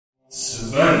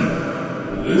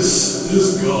Sven, this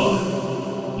is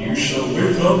God. You shall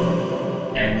wake up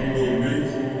and you will make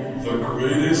the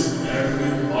greatest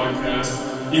anime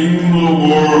podcast in the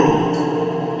world.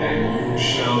 And you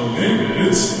shall name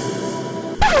it...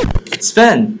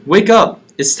 Sven, wake up.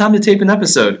 It's time to tape an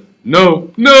episode.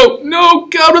 No.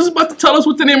 God was about to tell us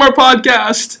what to name our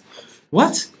podcast.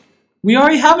 What? We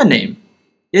already have a name.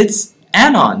 It's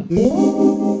Anon.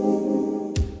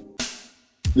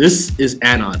 This is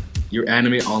Anon, your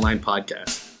anime online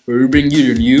podcast, where we bring you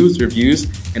your news, reviews,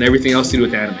 and everything else to do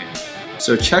with anime.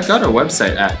 So check out our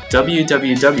website at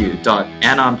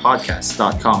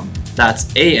www.anonpodcast.com. That's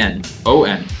ANON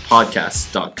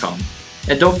podcast.com.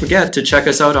 And don't forget to check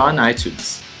us out on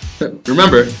iTunes.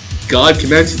 Remember, God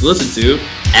commands you to listen to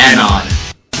Anon.